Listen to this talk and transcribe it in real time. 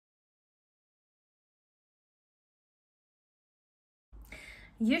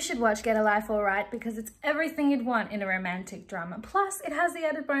You should watch Get a Life Alright because it's everything you'd want in a romantic drama. Plus, it has the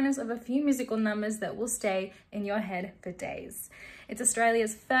added bonus of a few musical numbers that will stay in your head for days. It's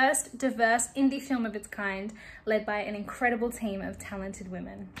Australia's first diverse indie film of its kind, led by an incredible team of talented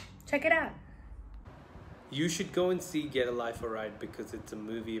women. Check it out. You should go and see Get a Life Alright because it's a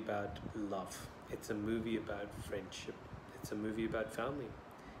movie about love. It's a movie about friendship. It's a movie about family.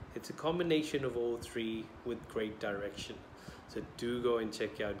 It's a combination of all three with great direction. So do go and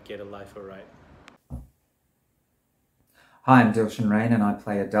check out Get a Life Alright. Hi, I'm Dilshan and I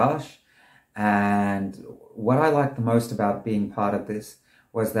play Adash. And what I like the most about being part of this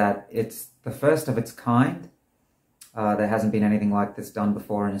was that it's the first of its kind. There hasn't been anything like this done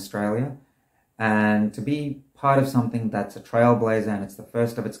before in Australia. And to be part of something that's a trailblazer and it's the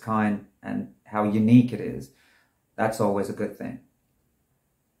first of its kind and how unique it is, that's always a good thing.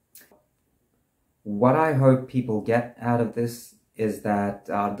 What I hope people get out of this is that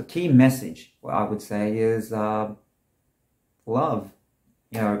the key message, I would say, is love. You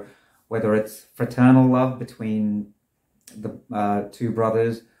know, whether it's fraternal love between the two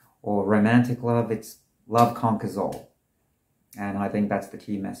brothers or romantic love, it's love conquers all. And I think that's the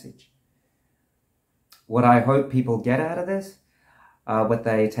key message. What I hope people get out of this, what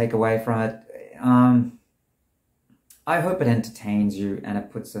they take away from it, I hope it entertains you and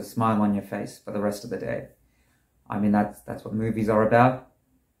it puts a smile on your face for the rest of the day. I mean, that's what movies are about.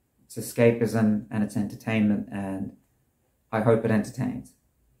 It's escapism and it's entertainment, and I hope it entertains.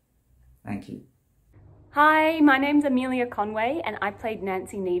 Thank you. Hi, my name's Amelia Conway and I played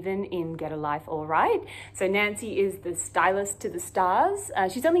Nancy Neven in Get a Life Alright. So Nancy is the stylist to the stars.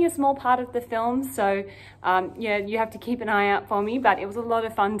 She's only a small part of the film, so yeah, you have to keep an eye out for me, but it was a lot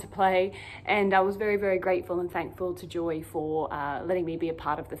of fun to play and I was very, very grateful and thankful to Joy for letting me be a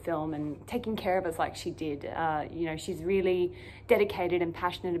part of the film and taking care of us like she did. You know, she's really dedicated and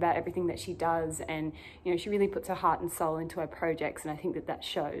passionate about everything that she does, and you know, she really puts her heart and soul into her projects, and I think that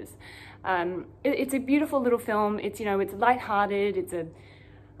shows. It's a beautiful little film. It's, you know, it's lighthearted. It's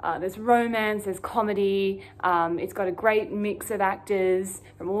there's romance, there's comedy. It's got a great mix of actors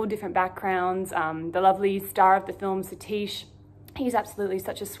from all different backgrounds. The lovely star of the film, Satish, he's absolutely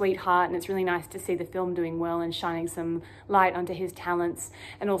such a sweetheart, and it's really nice to see the film doing well and shining some light onto his talents,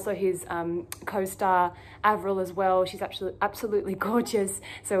 and also his co-star Avril as well. She's absolutely gorgeous,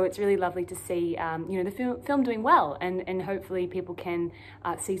 so it's really lovely to see you know, the film doing well, and hopefully people can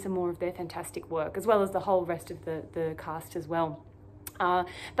see some more of their fantastic work, as well as the whole rest of the cast as well.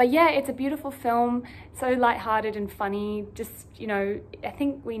 But yeah, it's a beautiful film, so lighthearted and funny. Just, you know, I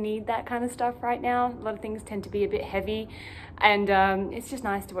think we need that kind of stuff right now. A lot of things tend to be a bit heavy, and it's just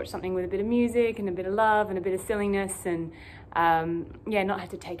nice to watch something with a bit of music and a bit of love and a bit of silliness, and yeah, not have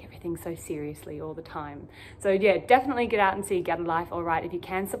to take everything so seriously all the time. So yeah, definitely get out and see Get a Life Alright if you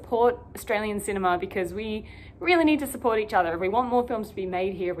can. Support Australian cinema, because we really need to support each other. If we want more films to be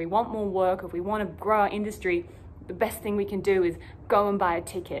made here, if we want more work, if we want to grow our industry, the best thing we can do is go and buy a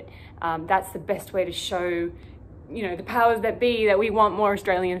ticket. That's the best way to show, you know, the powers that be that we want more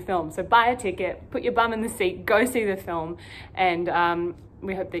Australian films. So buy a ticket, put your bum in the seat, go see the film, and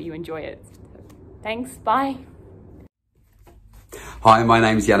we hope that you enjoy it. Thanks, bye. Hi, my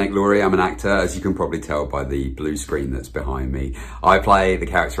name's Yannick Lawry. I'm an actor, as you can probably tell by the blue screen that's behind me. I play the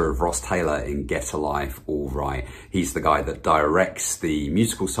character of Ross Taylor in Get a Life Alright. He's the guy that directs the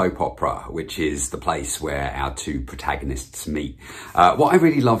musical soap opera, which is the place where our two protagonists meet. What I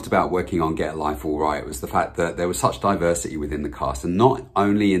really loved about working on Get a Life Alright was the fact that there was such diversity within the cast, and not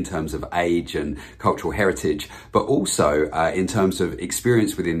only in terms of age and cultural heritage, but also in terms of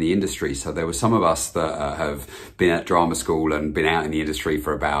experience within the industry. So there were some of us that have been at drama school and been out in the industry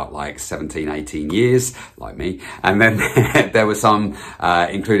for about like 17, 18 years, like me. And then there were some,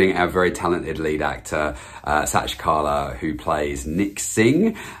 including our very talented lead actor, Satish, who plays Nick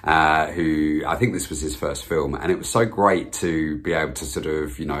Singh, who I think this was his first film. And it was so great to be able to sort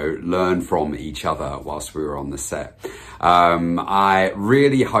of, you know, learn from each other whilst we were on the set. I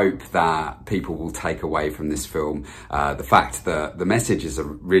really hope that people will take away from this film the fact that the messages are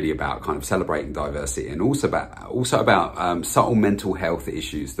really about kind of celebrating diversity, and also about subtle mental health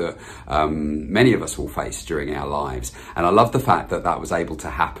issues that many of us will face during our lives. And I love the fact that that was able to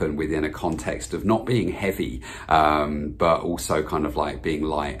happen within a context of not being heavy, but also kind of like being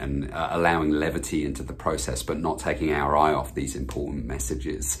light and allowing levity into the process, but not taking our eye off these important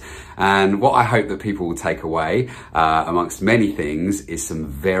messages. And what I hope that people will take away, amongst many things, is some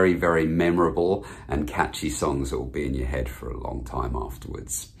very, very memorable and catchy songs that will be in your head for a long time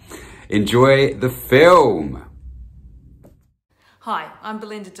afterwards. Enjoy the film. Hi, I'm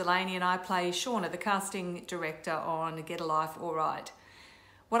Belinda Delaney and I play Shauna, the casting director on Get a Life Alright.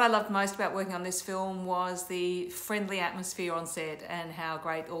 What I loved most about working on this film was the friendly atmosphere on set and how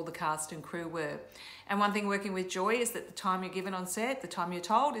great all the cast and crew were. And one thing working with Joy is that the time you're given on set, the time you're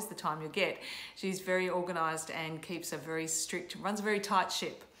told, is the time you get. She's very organised and keeps a very strict, runs a very tight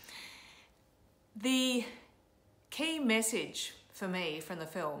ship. The key message for me from the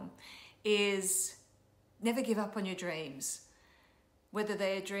film is never give up on your dreams. Whether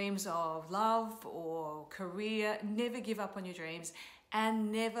they're dreams of love or career, never give up on your dreams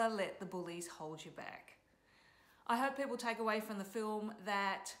and never let the bullies hold you back. I hope people take away from the film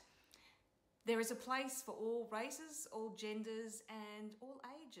that there is a place for all races, all genders and all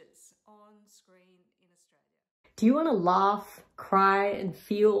ages on screen in Australia. Do you want to laugh, cry and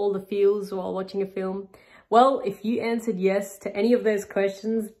feel all the feels while watching a film? Well, if you answered yes to any of those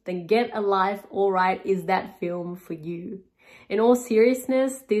questions, then Get a Life Alright is that film for you. In all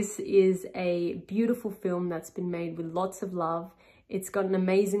seriousness, this is a beautiful film that's been made with lots of love. It's got an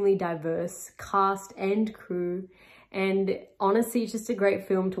amazingly diverse cast and crew. And honestly, it's just a great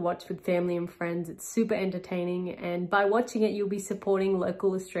film to watch with family and friends. It's super entertaining. And by watching it, you'll be supporting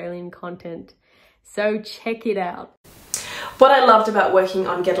local Australian content. So check it out. What I loved about working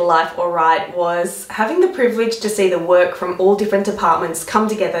on Get a Life Alright was having the privilege to see the work from all different departments come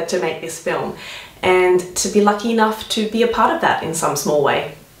together to make this film, and to be lucky enough to be a part of that in some small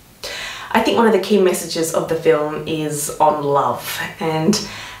way. I think one of the key messages of the film is on love and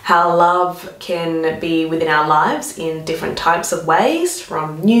how love can be within our lives in different types of ways,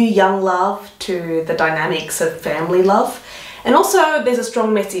 from new young love to the dynamics of family love. And also there's a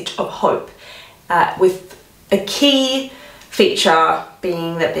strong message of hope, with a key feature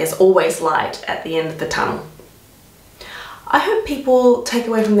being that there's always light at the end of the tunnel. I hope people take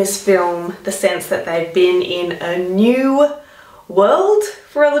away from this film the sense that they've been in a new world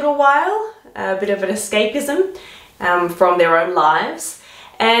for a little while, a bit of an escapism from their own lives,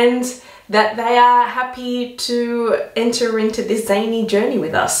 and that they are happy to enter into this zany journey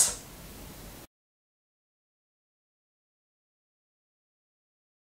with us.